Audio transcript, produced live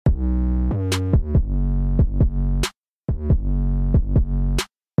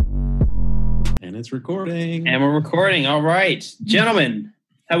it's recording. And we're recording. All right. Gentlemen,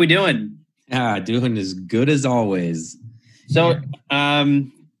 how we doing? Doing as good as always. So,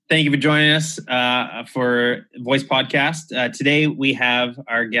 thank you for joining us for Voice Podcast. Today, we have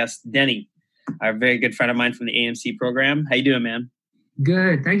our guest, Denny, a very good friend of mine from the AMC program. How you doing, man?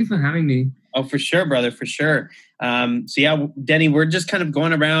 Good. Thank you for having me. Oh, for sure, brother, for sure. Denny, we're just kind of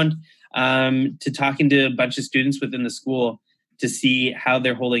going around to talking to a bunch of students within the school to see how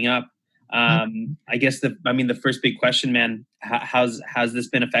they're holding up. I guess the first big question, man, how's this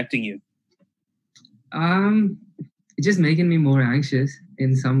been affecting you? It's just making me more anxious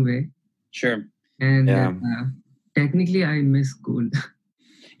in some way. Sure. And technically, I miss school.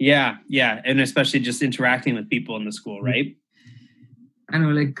 Yeah. And especially just interacting with people in the school, right? I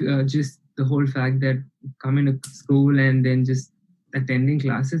know, just the whole fact that coming to school and then just attending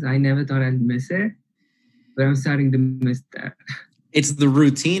classes, I never thought I'd miss it, but I'm starting to miss that. It's the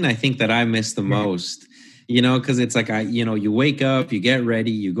routine, I think, that I miss the most. Because it's like, you wake up, you get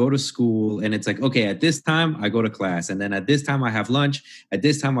ready, you go to school, and it's like, okay, at this time I go to class. And then at this time I have lunch. At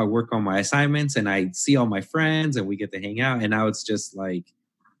this time I work on my assignments and I see all my friends and we get to hang out. And now it's just like,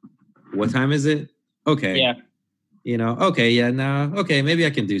 what time is it? Okay. Yeah. Okay, maybe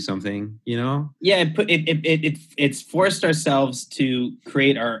I can do something, Yeah, it's forced ourselves to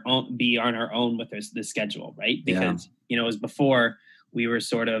create our own, be on our own with the schedule, right? Because, as before, we were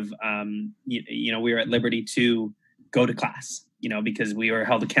sort of, we were at liberty to go to class, because we were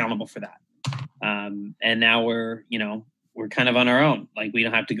held accountable for that. And now we're kind of on our own. Like, we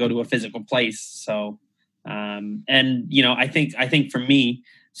don't have to go to a physical place. So, I think for me,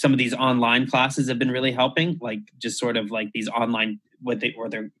 some of these online classes have been really helping, like just sort of like these online,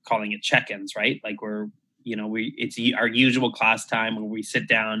 they're calling it check-ins, right? Like it's our usual class time where we sit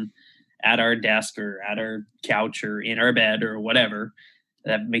down at our desk or at our couch or in our bed or whatever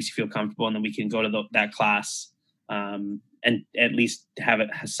that makes you feel comfortable. And then we can go to that class and at least have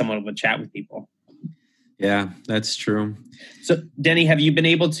somewhat of a chat with people. Yeah, that's true. So Denny, have you been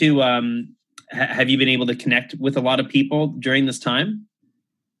able to connect with a lot of people during this time?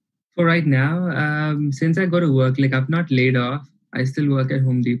 For right now, since I go to work, I'm not laid off. I still work at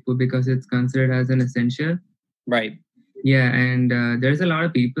Home Depot because it's considered as an essential. Right. Yeah, and there's a lot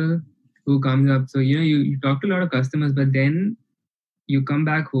of people who come up. So, you talk to a lot of customers, but then you come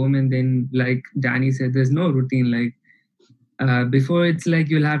back home and then, like Danny said, there's no routine. Before, it's like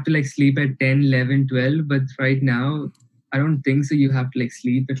you'll have to sleep at 10, 11, 12. But right now, I don't think so. You have to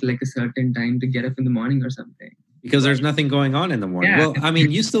sleep at a certain time to get up in the morning or something. Because there's nothing going on in the morning. Yeah. Well, I mean,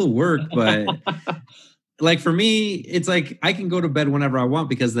 you still work, but for me, it's like I can go to bed whenever I want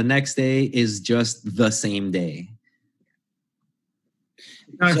because the next day is just the same day.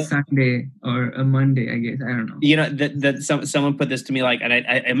 Not a Sunday or a Monday, I guess. I don't know. Someone put this to me and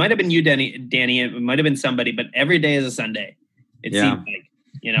it might have been you, Danny. It might have been somebody, but every day is a Sunday. It seems like,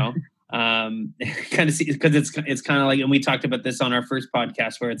 kind of because it's kind of like, and we talked about this on our first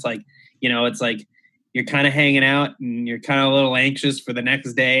podcast where it's like, it's like, you're kind of hanging out and you're kind of a little anxious for the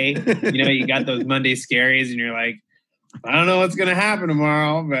next day. You got those Monday scaries and you're like, I don't know what's going to happen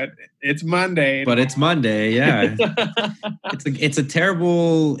tomorrow, but it's Monday. But it's Monday. Yeah. it's a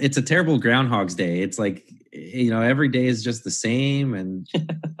terrible Groundhog's Day. It's like, every day is just the same and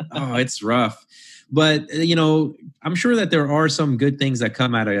it's rough. But, I'm sure that there are some good things that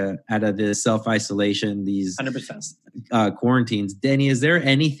come out of this self-isolation, these 100% quarantines. Denny, is there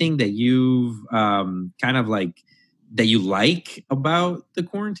anything that you've that you like about the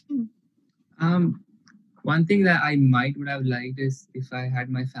quarantine? One thing that I would have liked is if I had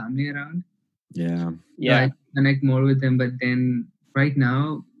my family around. Yeah. So I connect more with them. But then right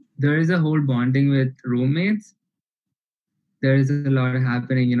now, there is a whole bonding with roommates. There is a lot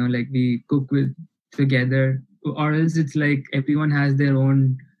happening, we cook together, or else it's like everyone has their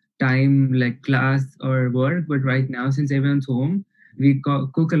own time, like class or work. But right now, since everyone's home, we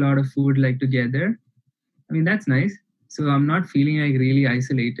cook a lot of food together. I mean, that's nice. So I'm not feeling really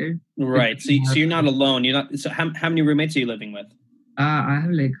isolated. Right. So you're not alone. You're not. So how many roommates are you living with? I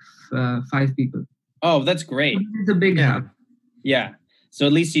have 5 people. Oh, that's great. It's a big house. Yeah. So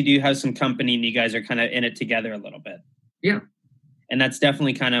at least you do have some company and you guys are kind of in it together a little bit. Yeah. And that's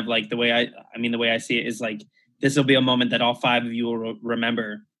definitely kind of like the way I see it is like, this will be a moment that all 5 of you will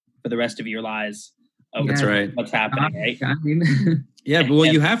remember for the rest of your lives. That's right. What's happening, right? Yeah,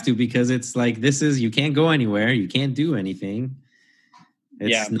 but you have to, because it's like, you can't go anywhere. You can't do anything.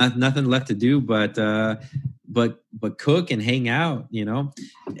 It's nothing left to do. But but cook and hang out, you know.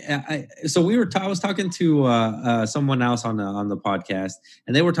 So I was talking to someone else on the podcast,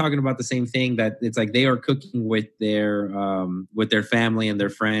 and they were talking about the same thing, that it's like they are cooking with their family and their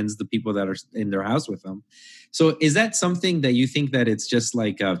friends, the people that are in their house with them. So is that something that you think that it's just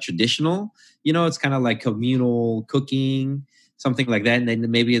like traditional, you know, it's kind of like communal cooking, something like that, and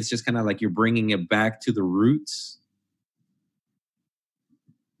then maybe it's just kind of like you're bringing it back to the roots?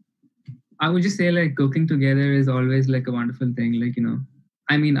 I would just say like cooking together is always like a wonderful thing. Like, you know,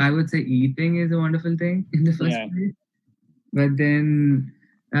 I mean, I would say eating is a wonderful thing in the first place. But then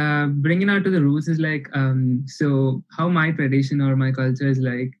bringing out to the roots is like, so how my tradition or my culture is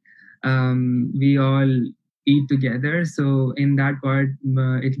like, we all eat together. So in that part,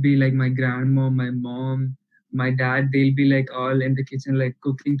 it'll be like my grandma, my mom, my dad, they'll be like all in the kitchen, like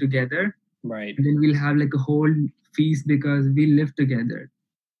cooking together. Right. And then we'll have like a whole feast because we live together.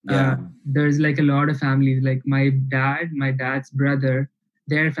 Yeah. There's like a lot of families, like my dad's brother,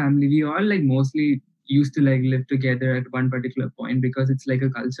 their family, we all like mostly used to like live together at one particular point because it's like a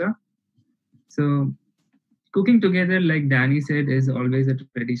culture. So cooking together, like Danny said, is always a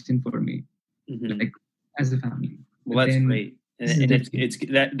tradition for me, like as a family. Well, that's great. And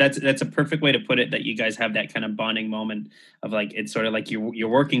that's a perfect way to put it, that you guys have that kind of bonding moment of like, it's sort of like you're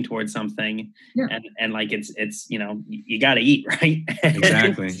working towards something, and like it's you know, you got to eat, right?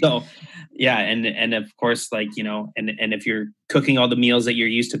 Exactly. So yeah, and of course, like, you know, and if you're cooking all the meals that you're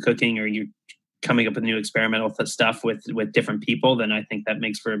used to cooking, or you're coming up with new experimental stuff with different people, then I think that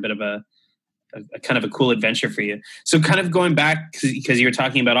makes for a bit of a kind of a cool adventure for you. So kind of going back, because you're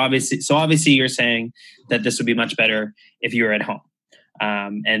talking about obviously you're saying that this would be much better if you were at home,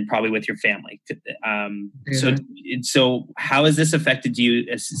 and probably with your family. So how has this affected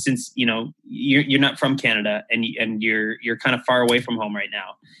you, since, you know, you're not from Canada and you're kind of far away from home right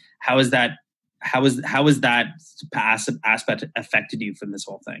now? How is that aspect affected you from this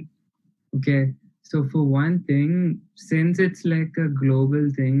whole thing? Okay. So for one thing, since it's like a global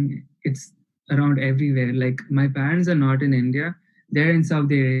thing, it's around everywhere. Like my parents are not in India, they're in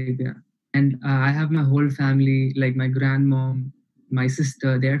Saudi Arabia. And I have my whole family, like my grandmom, my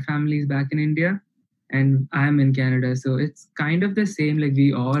sister, their families back in India, and I'm in Canada. So it's kind of the same, like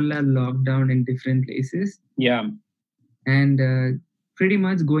we all are locked down in different places. Yeah. And pretty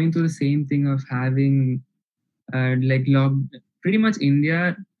much going through the same thing of having pretty much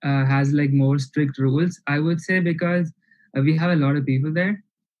India has like more strict rules, I would say, because we have a lot of people there.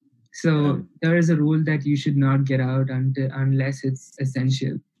 So there is a rule that you should not get out unless it's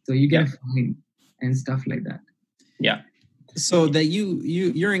essential. So you get a fine and stuff like that. Yeah. So that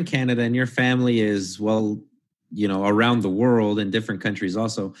you're in Canada and your family is, well, you know, around the world in different countries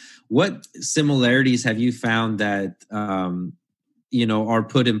also. What similarities have you found that you know, are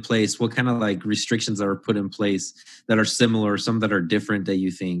put in place? What kind of like restrictions are put in place that are similar, some that are different that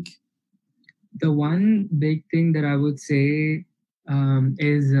you think? The one big thing that I would say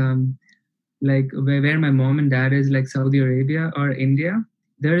is like where my mom and dad is, like Saudi Arabia or India,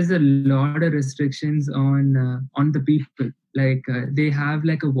 there is a lot of restrictions on the people. Like they have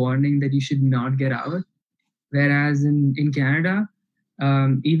like a warning that you should not get out. Whereas in Canada,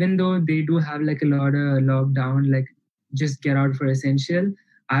 even though they do have like a lot of lockdown, like just get out for essential,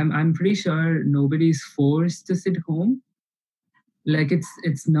 I'm pretty sure nobody's forced to sit home. Like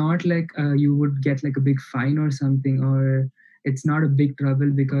it's not like you would get like a big fine or something, or it's not a big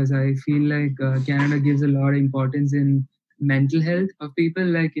trouble, because I feel like Canada gives a lot of importance in mental health of people.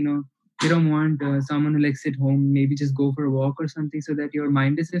 Like, you know, they don't want someone to like sit home, maybe just go for a walk or something so that your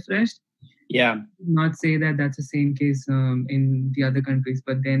mind is refreshed. Yeah. Not say that that's the same case in the other countries,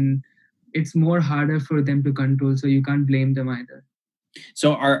 but then it's more harder for them to control, so you can't blame them either.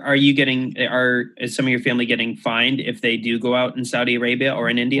 So is some of your family getting fined if they do go out in Saudi Arabia or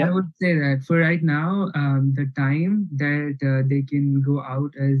in India? I would say that for right now, the time that they can go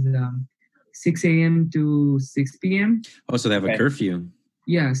out is 6 a.m. to 6 p.m. Oh, so they have a curfew.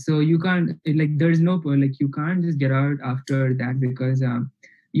 Yeah, so you can't, like, there's no, like, you can't just get out after that, because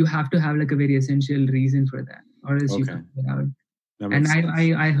you have to have like a very essential reason for that, or else you can't get out. And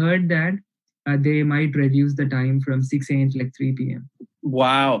I heard that they might reduce the time from 6 a.m. to like 3 p.m.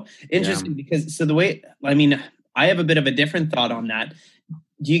 Wow. Interesting. Because so the way, I mean, I have a bit of a different thought on that.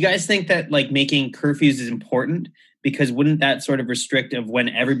 Do you guys think that like making curfews is important? Because wouldn't that sort of restrict of when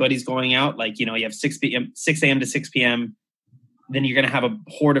everybody's going out? Like, you know, you have 6 a.m. to 6 p.m. Then you're going to have a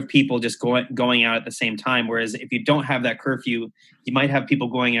horde of people just going out at the same time. Whereas if you don't have that curfew, you might have people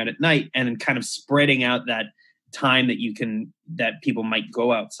going out at night and kind of spreading out that time that people might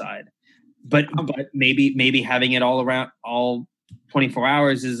go outside. But maybe having it all 24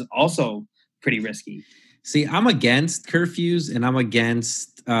 hours is also pretty risky. See, I'm against curfews and I'm against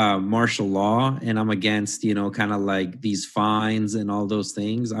martial law and I'm against, kind of like these fines and all those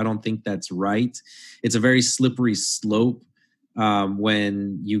things. I don't think that's right. It's a very slippery slope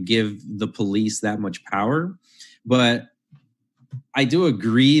when you give the police that much power. But I do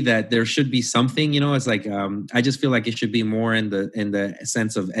agree that there should be something, it's like I just feel like it should be more in the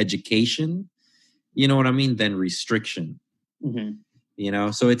sense of education, you know what I mean, than restriction.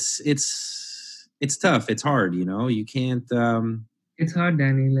 Mm-hmm. So it's tough. It's hard, you can't. It's hard,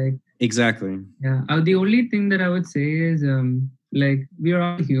 Danny. Like exactly. Yeah. The only thing that I would say is like we are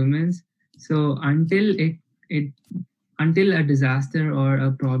all humans. So until a disaster or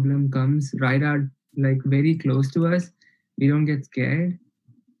a problem comes right out like very close to us, we don't get scared.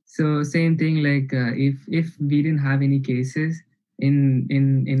 So same thing, like if we didn't have any cases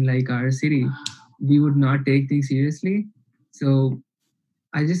in like our city, we would not take things seriously. So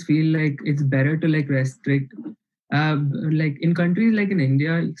I just feel like it's better to like restrict. Like in countries like in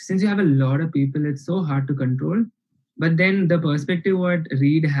India, since you have a lot of people, it's so hard to control. But then the perspective what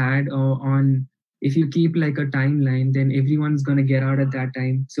Reed had on if you keep like a timeline, then everyone's gonna get out at that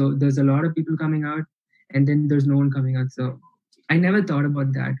time. So there's a lot of people coming out, and then there's no one coming out. So I never thought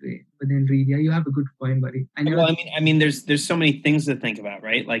about that way. But then Reed, yeah, you have a good point, buddy. I mean, there's so many things to think about,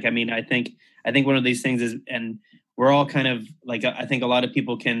 right? Like, I mean, I think one of these things is, and we're all kind of like, I think a lot of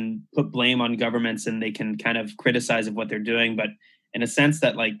people can put blame on governments and they can kind of criticize of what they're doing, but in a sense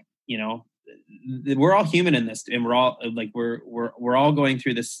that like, we're all human in this, and we're all like, we're all going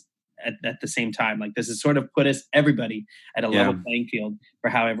through this at the same time. Like this has sort of put us everybody at a level playing field for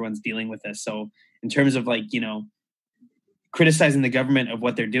how everyone's dealing with this. So in terms of like, criticizing the government of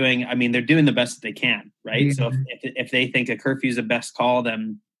what they're doing, I mean, they're doing the best that they can, right? Yeah. So if they think a curfew is the best call,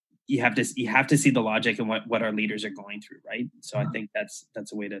 then you have to see the logic in what our leaders are going through, right? So I think that's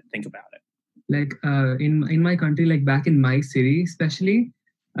a way to think about it. Like in my country, like back in my city, especially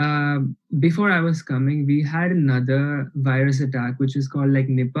before I was coming, we had another virus attack, which is called like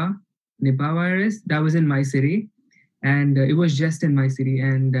Nipah virus. That was in my city, and it was just in my city,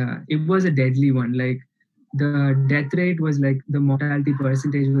 and it was a deadly one. Like the death rate was like the mortality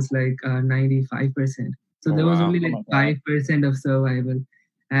percentage was like 95%. So there was only like 5% of survival.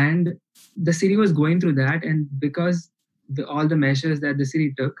 And the city was going through that. And because all the measures that the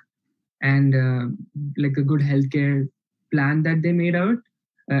city took and like a good healthcare plan that they made out,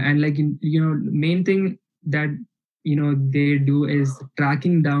 and like, main thing that, they do is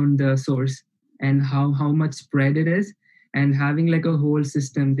tracking down the source and how much spread it is. And having like a whole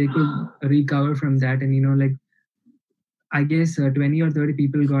system, they could recover from that. And, like, I guess 20 or 30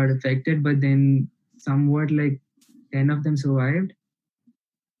 people got affected, but then somewhat like 10 of them survived.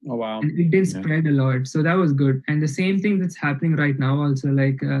 Oh, wow. And it didn't spread a lot. So that was good. And the same thing that's happening right now also,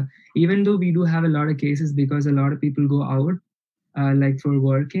 like, even though we do have a lot of cases because a lot of people go out, like for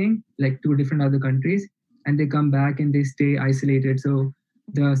working, like to different other countries, and they come back and they stay isolated. So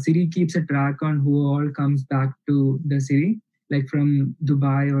the city keeps a track on who all comes back to the city, like from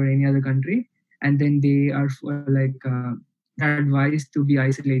Dubai or any other country. And then they are advised to be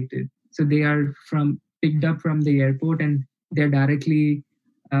isolated. So they are picked up from the airport and they're directly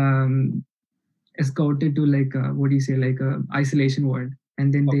escorted to like a isolation ward.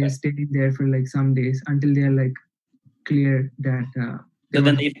 And then they're staying there for like some days until they're like clear that. So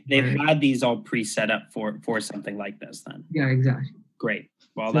then they've had these all pre-set up for something like this then. Yeah, exactly. Great.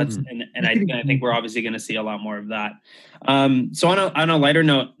 Well, that's and I think we're obviously going to see a lot more of that. So on a lighter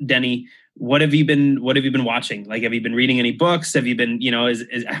note, Denny, what have you been watching? Like, have you been reading any books? Have you been,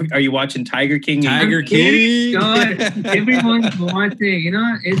 are you watching Tiger King? Tiger King. God, everyone's watching.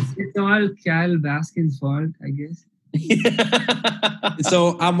 It's all Cal Baskin's fault, I guess.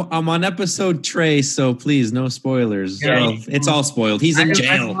 So I'm on episode Trey, so please no spoilers. Yeah, it's all spoiled. He's in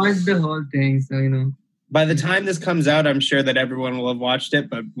jail. I watched the whole thing, so By the time this comes out, I'm sure that everyone will have watched it,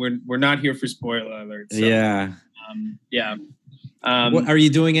 but we're not here for spoiler alerts. So, yeah. Yeah. What, are you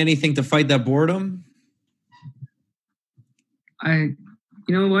doing anything to fight that boredom? You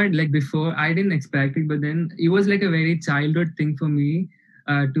know what? Like before, I didn't expect it, but then it was like a very childhood thing for me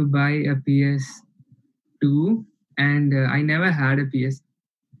to buy a PS2, and I never had a PS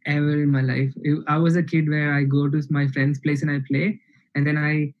ever in my life. I was a kid where I go to my friend's place and I play, and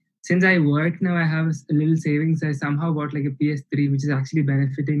then since I work now, I have a little savings. I somehow bought like a PS3, which is actually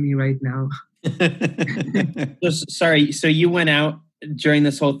benefiting me right now. Sorry, so you went out during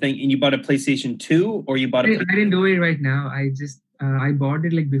this whole thing and you bought a PlayStation 2 or you bought I didn't do it right now. I just I bought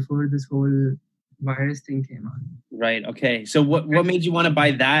it like before this whole virus thing came out. Right. Okay. So what made you want to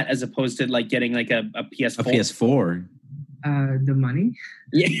buy that as opposed to like getting like a PS4? A PS4. The money.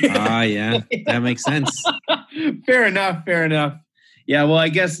 Yeah. Yeah, that makes sense. Fair enough. Fair enough. Yeah. Well, I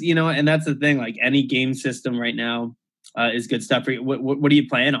guess, and that's the thing. Like any game system right now is good stuff for you. What are you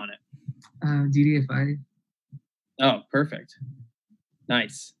playing on it? GTA 5. Oh, perfect.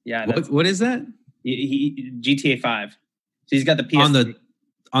 Nice. Yeah. What is that? GTA 5. So he's got the PS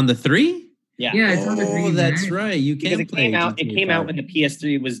on the 3. Yeah. Yeah, it's on the 3. That's right. You can play. It came out when the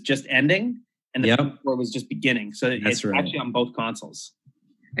PS3 was just ending and the PS4 was just beginning. So it's actually on both consoles.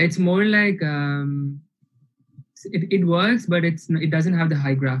 It's more like it works, but it doesn't have the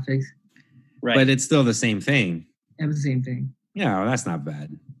high graphics. Right. But it's still the same thing. It was the same thing. Yeah, well, that's not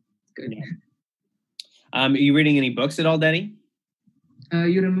bad. Good. Yeah. Are you reading any books at all, Denny?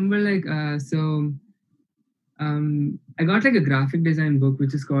 You remember I got like a graphic design book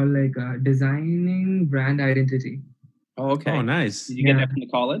which is called like Designing Brand Identity. Oh, okay. Oh, nice. Did you get that from the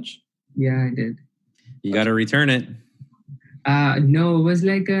college? Yeah, I did. You got to return it. No, it was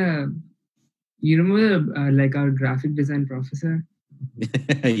like you remember like our graphic design professor?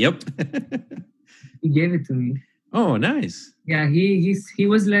 Yep. He gave it to me. Oh, nice. Yeah, he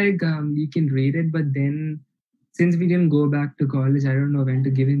was like, you can read it, but then since we didn't go back to college, I don't know when to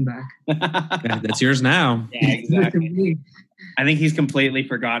give him back. That's yours now. Yeah, exactly. I think he's completely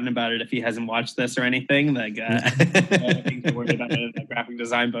forgotten about it if he hasn't watched this or anything. Like, I think he's worried about a graphic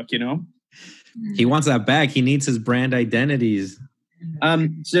design book, He wants that back. He needs his brand identities.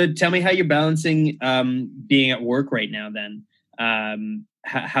 So tell me how you're balancing being at work right now then.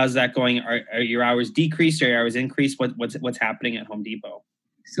 How's that going? Are your hours decreased or your hours increased? What's happening at Home Depot?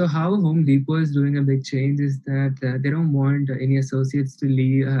 So how Home Depot is doing a big change is that they don't want any associates to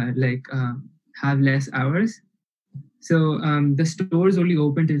leave, have less hours. So the store is only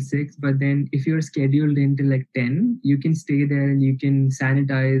open till 6, but then if you're scheduled in till like 10, you can stay there and you can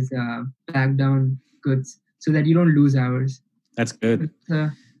sanitize, pack down goods so that you don't lose hours. That's good. It's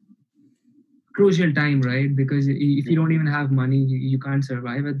a crucial time, right? Because if you don't even have money, you can't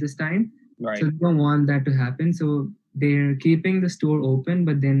survive at this time. Right. So they don't want that to happen. So they're keeping the store open,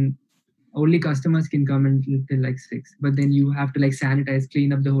 but then only customers can come until like 6. But then you have to like sanitize,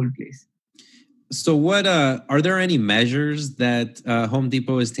 clean up the whole place. So what are there any measures that Home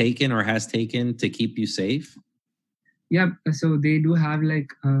Depot has taken or has taken to keep you safe? Yeah, so they do have like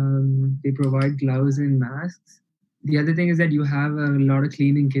they provide gloves and masks. The other thing is that you have a lot of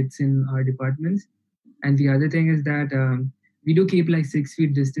cleaning kits in our departments. And the other thing is that we do keep like 6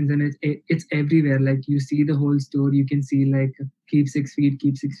 feet distance, and it's everywhere. Like you see the whole store, you can see like keep 6 feet,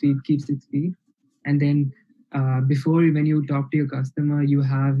 keep 6 feet, keep 6 feet. And then before when you talk to your customer, you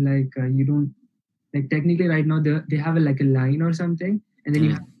have like you don't like technically right now they have like a line or something, and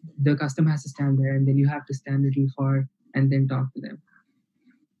then the customer has to stand there, and then you have to stand a little far and then talk to them.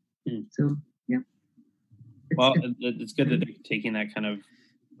 So yeah. Well, it's good that they're taking that kind of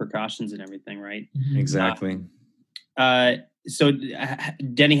precautions and everything, right? Exactly. So,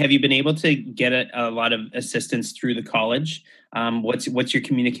 Denny, have you been able to get a lot of assistance through the college? What's your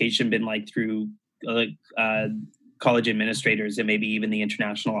communication been like through college administrators and maybe even the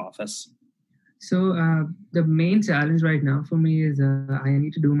international office? So the main challenge right now for me is I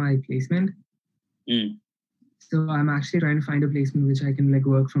need to do my placement. So I'm actually trying to find a placement which I can like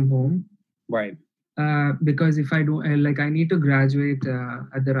work from home. Right. Because if I don't I need to graduate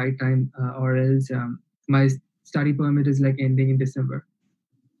at the right time, or else my study permit is like ending in December.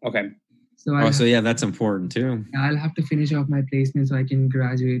 Okay. So yeah, that's important too. I'll have to finish off my placement so I can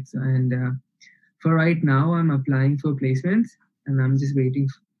graduate. And for right now, I'm applying for placements, and I'm just waiting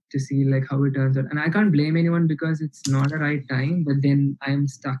to see like how it turns out. And I can't blame anyone because it's not the right time, but then I'm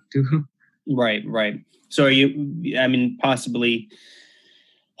stuck too. Right. So are you? I mean, possibly.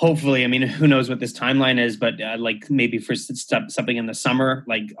 Hopefully, I mean, who knows what this timeline is, but like maybe for something in the summer,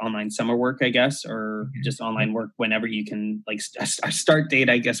 like online summer work, I guess, or just online work whenever you can, like a start date,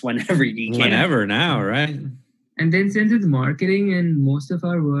 I guess, whenever you can. Whenever now, right? And then since it's marketing and most of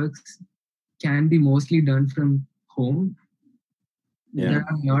our works can be mostly done from home, there are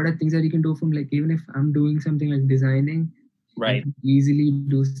a lot of things that you can do from like, even if I'm doing something like designing, right, I can easily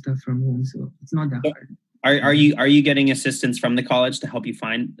do stuff from home. So it's not that hard. Are you getting assistance from the college to help you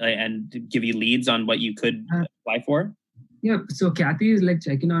find and give you leads on what you could apply for? Yeah. So Kathy is like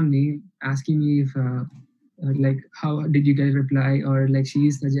checking on me, asking me if like how did you get a reply, or like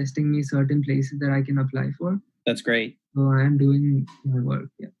she's suggesting me certain places that I can apply for. That's great. So I am doing my work.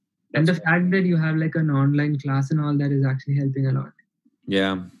 Yeah. And the fact that you have like an online class and all that is actually helping a lot.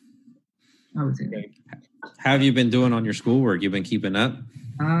 Yeah. I would say. Great. How have you been doing on your schoolwork? You've been keeping up?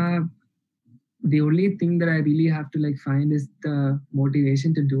 The only thing that I really have to like find is the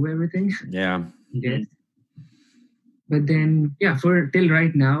motivation to do everything. Yeah. Yes. But then, yeah, for till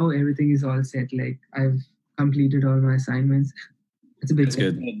right now, everything is all set. Like I've completed all my assignments. It's a big That's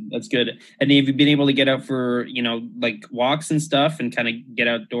good. That's good. And have you been able to get out for, like walks and stuff and kind of get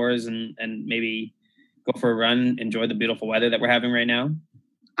outdoors and maybe go for a run, enjoy the beautiful weather that we're having right now?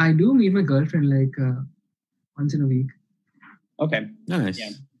 I do meet my girlfriend like once in a week. Okay. Nice.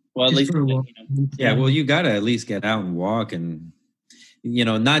 Yeah. Well, at Just least for a walk. Yeah, well, you got to at least get out and walk and,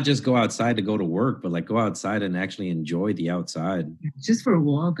 not just go outside to go to work, but like go outside and actually enjoy the outside. Just for a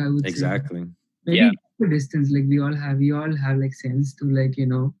walk, I would say. Exactly. Maybe for distance, like we all have like sense to like,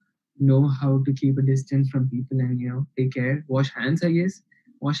 know how to keep a distance from people and, take care. Wash hands, I guess.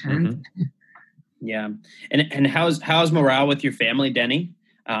 Wash hands. Mm-hmm. Yeah. And how's morale with your family, Denny?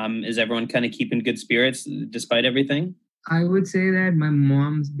 Is everyone kind of keeping good spirits despite everything? I would say that my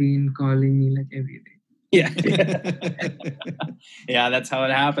mom's been calling me like every day. Yeah. Yeah, that's how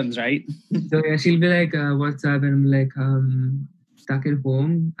it happens, right? So yeah, she'll be like, what's up? And I'm like, stuck at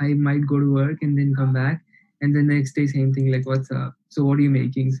home. I might go to work and then come back. And the next day, same thing, like, what's up? So what are you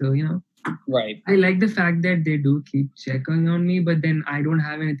making? So, Right. I like the fact that they do keep checking on me, but then I don't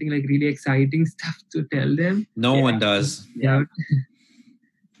have anything like really exciting stuff to tell them. No one does. Yeah.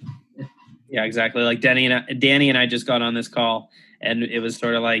 Yeah, exactly. Like Danny and I just got on this call and it was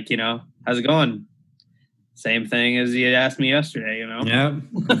sort of like, how's it going? Same thing as you asked me yesterday, Yeah.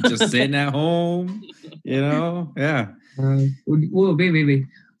 Just sitting at home, Yeah. Whoa, wait.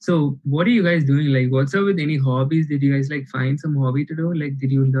 So what are you guys doing? Like, what's up with any hobbies? Did you guys like find some hobby to do? Like,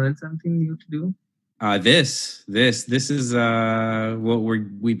 did you learn something new to do? This is what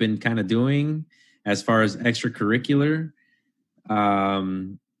we've been kind of doing as far as extracurricular.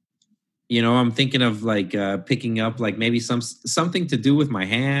 I'm thinking of like picking up like maybe something to do with my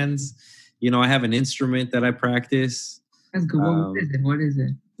hands. I have an instrument that I practice. That's good. What is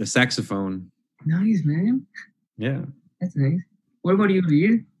it? The saxophone. Nice, man. Yeah. That's nice. What about you,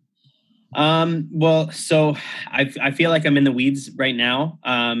 Reed? Well, so I feel like I'm in the weeds right now.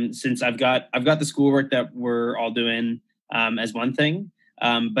 Since I've got the schoolwork that we're all doing as one thing.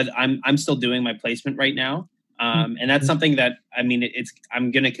 But I'm still doing my placement right now. And that's something that,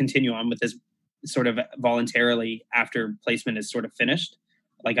 I'm going to continue on with this sort of voluntarily after placement is sort of finished.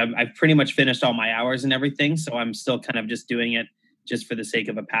 Like I've pretty much finished all my hours and everything. So I'm still kind of just doing it just for the sake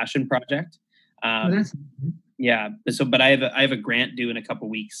of a passion project. Yeah. But I have a grant due in a couple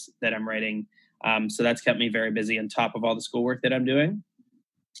weeks that I'm writing. So that's kept me very busy on top of all the schoolwork that I'm doing.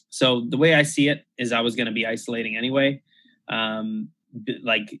 So the way I see it is I was going to be isolating anyway. Whether,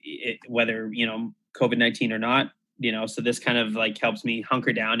 COVID-19 or not, so this kind of like helps me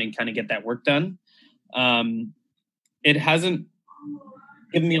hunker down and kind of get that work done. It hasn't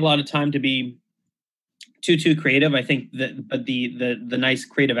given me a lot of time to be too creative. I think that, but the nice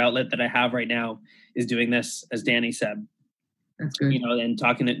creative outlet that I have right now is doing this, as Danny said. That's good. And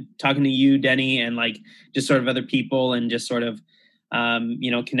talking to you, Denny, and like just sort of other people, and just sort of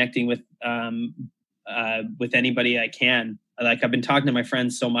connecting with anybody I can. Like I've been talking to my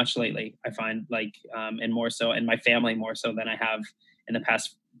friends so much lately. I find like and more so, and my family more so than I have in the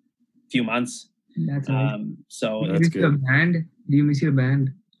past few months. That's nice. So that's good. Do you miss your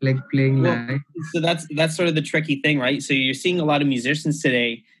band? Like playing live? So that's sort of the tricky thing, right? So you're seeing a lot of musicians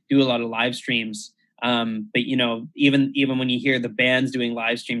today do a lot of live streams. But even when you hear the bands doing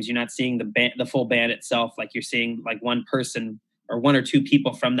live streams, you're not seeing the full band itself. Like you're seeing like one person or one or two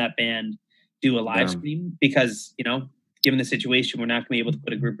people from that band do a live stream because, given the situation, we're not going to be able to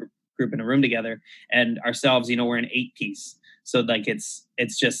put a group in a room together, and ourselves, we're an 8-piece. So like it's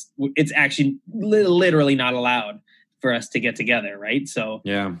actually literally not allowed for us to get together. Right. So,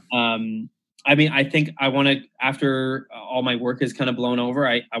 yeah. I think I want to, after all my work is kind of blown over,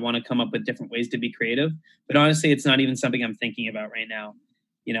 I want to come up with different ways to be creative. But honestly, it's not even something I'm thinking about right now.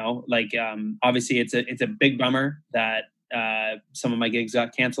 Obviously it's a big bummer that some of my gigs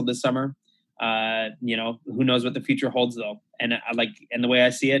got canceled this summer. Who knows what the future holds though. And the way I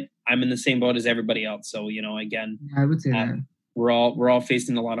see it, I'm in the same boat as everybody else. So, again, I would say that we're all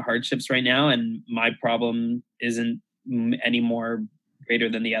facing a lot of hardships right now, and my problem isn't any more greater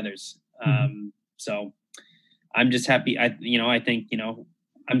than the others. So I'm just happy. I think,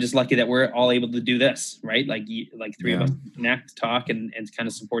 I'm just lucky that we're all able to do this, right? Like three of us connect, talk, and kind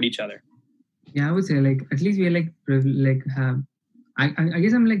of support each other. Yeah, I would say like, at least we're I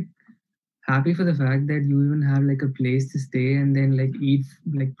guess I'm like happy for the fact that you even have like a place to stay and then like eat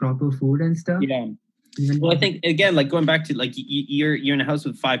like proper food and stuff. Yeah. Well, I think again, like going back to like you're in a house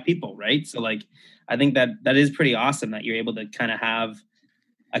with 5 people, right? So like, I think that is pretty awesome that you're able to kind of have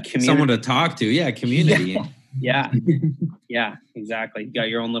a community, someone to talk to. Yeah, community. Yeah. Yeah, exactly. You got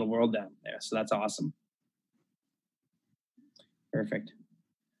your own little world down there, so that's awesome. Perfect.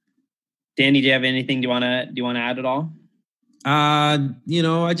 Danny, do you have anything? Do you want to add at all?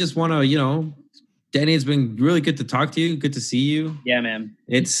 I just want to, Danny, it's been really good to talk to you. Good to see you. Yeah, man.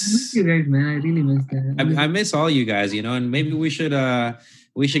 Miss you guys, man. I really miss that. I miss all you guys, and maybe we should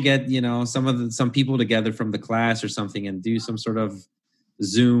get, some people together from the class or something and do some sort of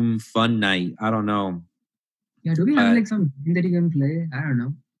Zoom fun night. I don't know. Yeah, do we have like some game that you can play? I don't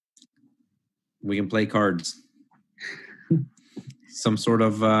know. We can play cards. Some sort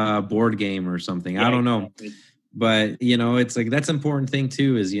of board game or something. Yeah, I don't know. Exactly. But, it's like that's an important thing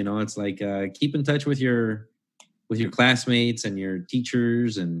too, is, it's like keep in touch with your classmates and your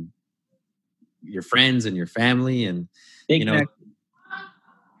teachers and your friends and your family, and,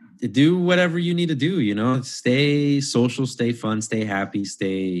 do whatever you need to do, stay social, stay fun, stay happy,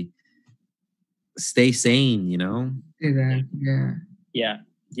 stay sane, Yeah.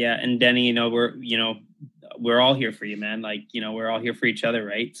 And Denny, we're all here for you, man. Like, we're all here for each other,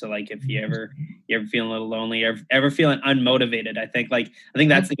 right? So like, if you're ever feeling a little lonely, or ever feeling unmotivated, I think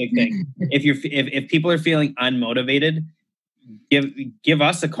that's the big thing. If people are feeling unmotivated, give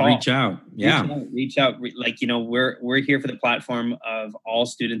us a call. Reach out. Yeah. Reach out. Like, we're here for the platform of all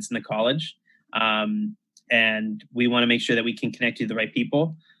students in the college. And we want to make sure that we can connect you to the right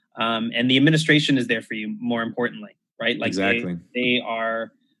people. And the administration is there for you, more importantly, right? Like, exactly. They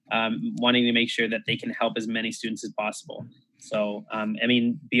are wanting to make sure that they can help as many students as possible. So,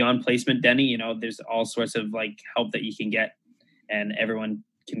 beyond placement, Denny, there's all sorts of like help that you can get, and everyone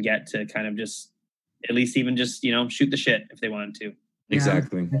can get to kind of just, at least even just, shoot the shit if they wanted to. Yeah,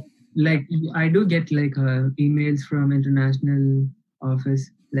 exactly. Like, I do get like emails from international office,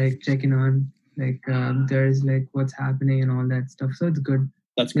 like checking on, like there's like what's happening and all that stuff. So it's good.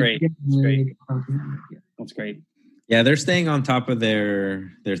 That's great. That's great. Yeah, they're staying on top of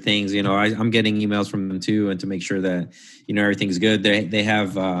their things. I'm getting emails from them too, and to make sure that everything's good. They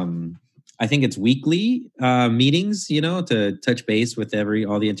have I think it's weekly meetings, to touch base with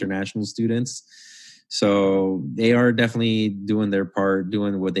all the international students. So they are definitely doing their part,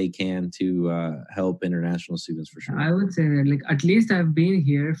 doing what they can to help international students for sure. I would say that, like, at least I've been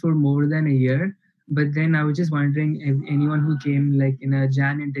here for more than a year. But then I was just wondering if anyone who came like in a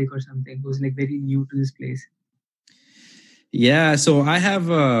Jan intake or something, who's like very new to this place. Yeah, so I've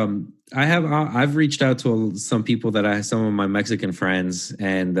reached out to some people some of my Mexican friends,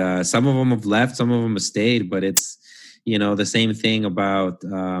 and some of them have left, some of them have stayed, but it's, the same thing about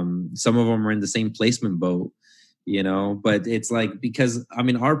some of them are in the same placement boat, but it's like, because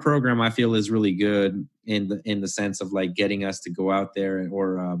our program, I feel, is really good in the sense of like getting us to go out there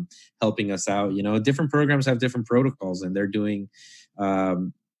or helping us out. Different programs have different protocols, and they're doing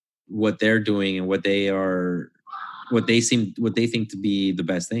what they're doing and what they think to be the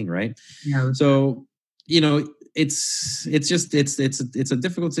best thing, right? Yeah. So, it's a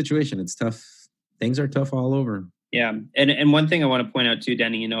difficult situation. It's tough. Things are tough all over. Yeah. And one thing I want to point out too,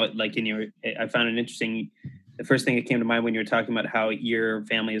 Denny, like I found it interesting. The first thing that came to mind when you were talking about how your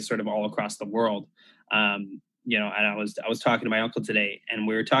family is sort of all across the world. And I was talking to my uncle today, and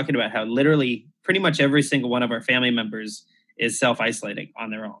we were talking about how literally pretty much every single one of our family members is self-isolating on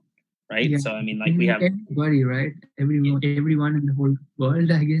their own. Right. Yeah. So, like, we have everybody, right? Everyone in the whole world,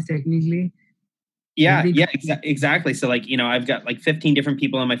 I guess, technically. Yeah. Exactly. So, like, I've got like 15 different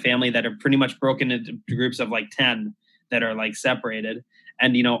people in my family that are pretty much broken into groups of like 10 that are like separated.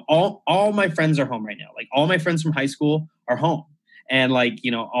 And, all my friends are home right now. Like, all my friends from high school are home. And like,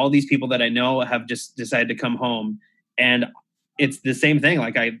 all these people that I know have just decided to come home. And it's the same thing.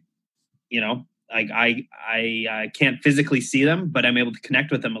 Like, I can't physically see them, but I'm able to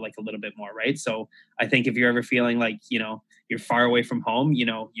connect with them like a little bit more, right? So I think if you're ever feeling like, you're far away from home,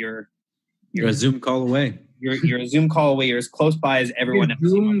 you're a Zoom call away. You're a Zoom call away. You're as close by as everyone else.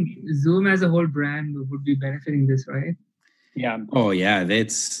 Zoom as a whole brand would be benefiting this, right? Yeah. Oh yeah,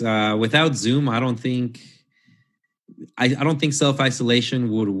 it's without Zoom, I don't think self-isolation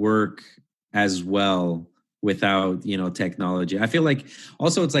would work as well without technology. I feel like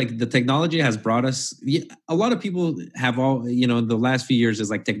also it's like the technology has brought us, a lot of people have all the last few years is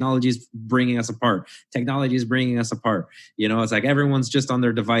like technology is bringing us apart. It's like everyone's just on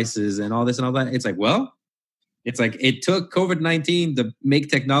their devices and all this and all that. It's like, well, it's like it took COVID-19 to make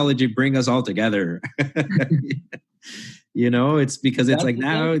technology bring us all together. It's because it's like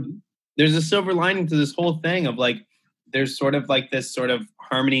now there's a silver lining to this whole thing of like, there's sort of like this sort of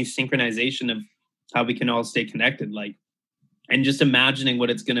harmony, synchronization of how we can all stay connected, like, and just imagining what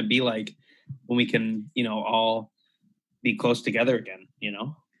it's going to be like when we can, all be close together again,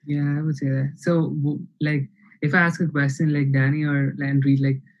 Yeah, I would say that. So, like, if I ask a question, like Danny or Landry,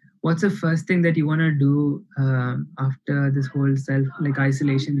 like, what's the first thing that you want to do after this whole self like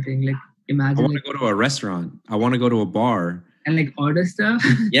isolation thing? Like I imagine want like to go to a restaurant. I want to go to a bar. and like order stuff.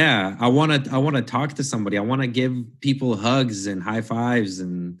 Yeah, I want to talk to somebody. I want to give people hugs and high fives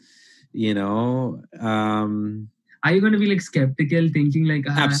and you know, Are you going to be like skeptical, thinking like,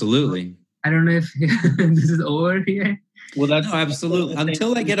 absolutely. I don't know if this is over here? Well, No, absolutely.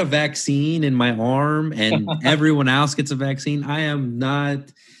 Until I get a vaccine in my arm and everyone else gets a vaccine, I am not,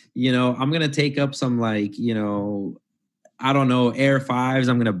 I'm going to take up some like, I don't know, Air Fives.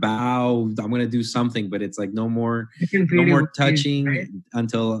 I'm going to bow. I'm going to do something, but it's like no more touching right?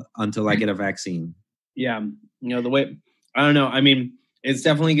 until I get a vaccine. Yeah. The way, I don't know. I mean, it's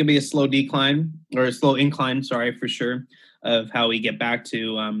definitely going to be a slow decline or a slow incline, sorry, for sure, of how we get back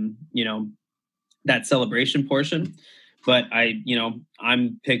to, that celebration portion. But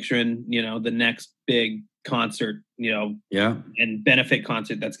I'm picturing, the next big concert, and benefit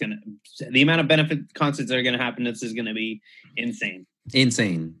concert the amount of benefit concerts that are going to happen, this is going to be insane.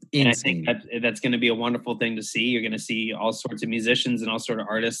 Insane. And I think that's going to be a wonderful thing to see. You're going to see all sorts of musicians and all sorts of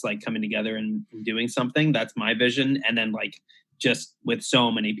artists like coming together and doing something. That's my vision. And then like just with so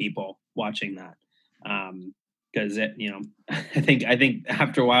many people watching that. Because I think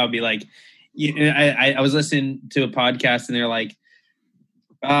after a while it'll be like, I was listening to a podcast and they're like,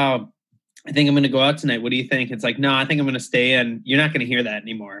 oh, I think I'm going to go out tonight. What do you think? It's like, no, I think I'm going to stay in. You're not going to hear that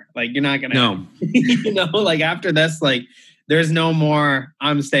anymore. Like, you're not going to, no. Like after this, like there's no more,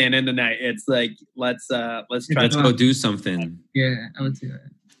 I'm staying in tonight. It's like, let's go do something. Yeah, I would say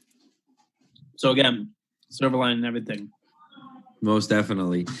that. So again, silver line and everything. Most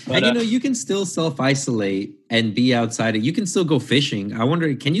definitely. But, and you can still self-isolate and be outside. You can still go fishing. I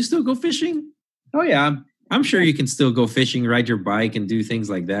wonder, can you still go fishing? Oh, yeah. I'm sure you can still go fishing, ride your bike, and do things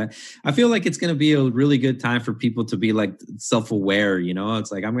like that. I feel like it's going to be a really good time for people to be like self-aware,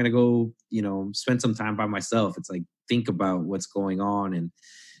 It's like, I'm going to go, spend some time by myself. It's like, think about what's going on and,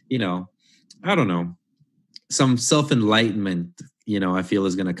 I don't know, some self-enlightenment, I feel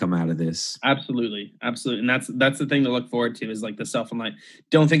is going to come out of this. Absolutely. Absolutely. And that's the thing to look forward to is like the self-enlightenment.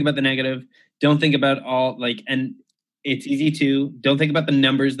 Don't think about the negative. Don't think about all like, and it's easy to don't think about the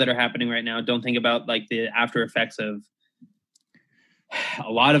numbers that are happening right now. Don't think about like the after effects of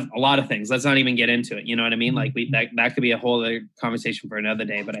a lot of things. Let's not even get into it. You know what I mean? Like that could be a whole other conversation for another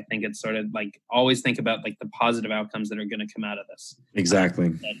day, but I think it's sort of like always think about like the positive outcomes that are going to come out of this.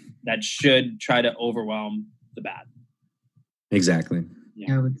 Exactly. That should try to overwhelm the bad. Exactly.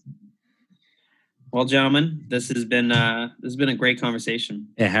 Yeah. Well, gentlemen, this has been a great conversation.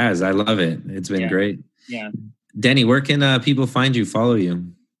 It has. I love it. It's been great. Yeah. Denny, where can people find you, follow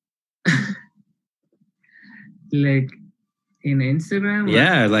you? Like in Instagram?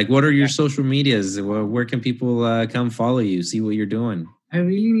 Yeah, like what are your social medias? Where can people come follow you, see what you're doing? I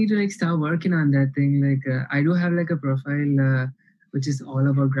really need to like start working on that thing. Like I do have like a profile which is all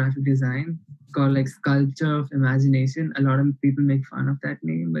about graphic design called like Sculpture of Imagination. A lot of people make fun of that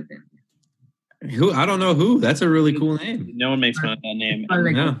name, but then who? I don't know who. That's a really cool name. No one makes fun of that name.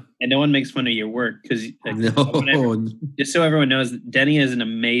 No. And no one makes fun of your work because no. Just so everyone knows, Denny is an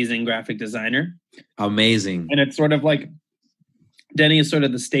amazing graphic designer. Amazing. And it's sort of like Denny is sort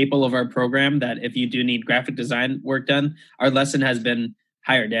of the staple of our program that if you do need graphic design work done, our lesson has been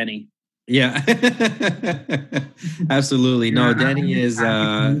hire Denny. Yeah. Absolutely. No, Denny is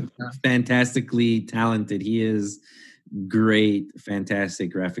fantastically talented. He is great,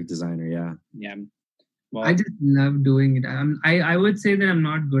 fantastic graphic designer. Yeah. Well, I just love doing it. I would say that I'm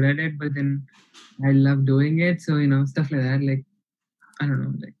not good at it, but then I love doing it. So stuff like that. Like I don't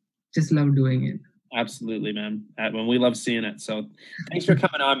know, like just love doing it. Absolutely, man. When we love seeing it. So thanks for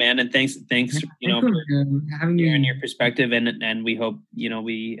coming on, man, and thanks for having you and your perspective, and we hope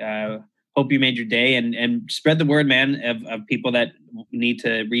we hope you made your day and spread the word, man, of people that need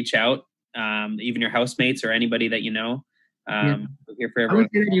to reach out. Even your housemates or anybody that you know. We're here for everyone. I would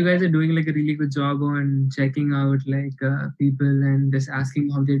say that you guys are doing like a really good job on checking out like people and just asking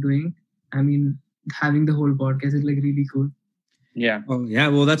how they're doing. I mean, having the whole podcast is like really cool. Yeah.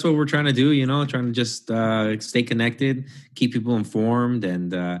 Well, that's what we're trying to do, trying to just stay connected, keep people informed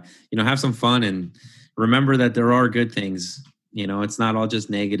and, have some fun and remember that there are good things. It's not all just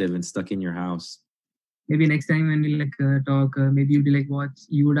negative and stuck in your house. Maybe next time when we like talk, maybe you'll be like,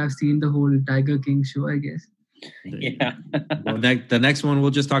 you would have seen the whole Tiger King show, I guess. Yeah. Well, the next one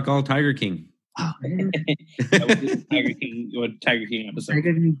we'll just talk all Tiger King. Oh, man. Tiger King episode.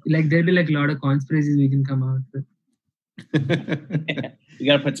 Tiger King, like there'll be like a lot of conspiracies we can come out with. You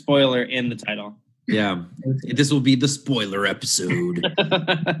got to put spoiler in the title. Yeah. This will be the spoiler episode.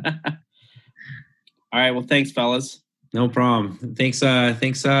 All right. Well, thanks, fellas. No problem. Thanks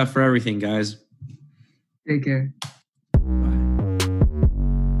for everything, guys. Take care.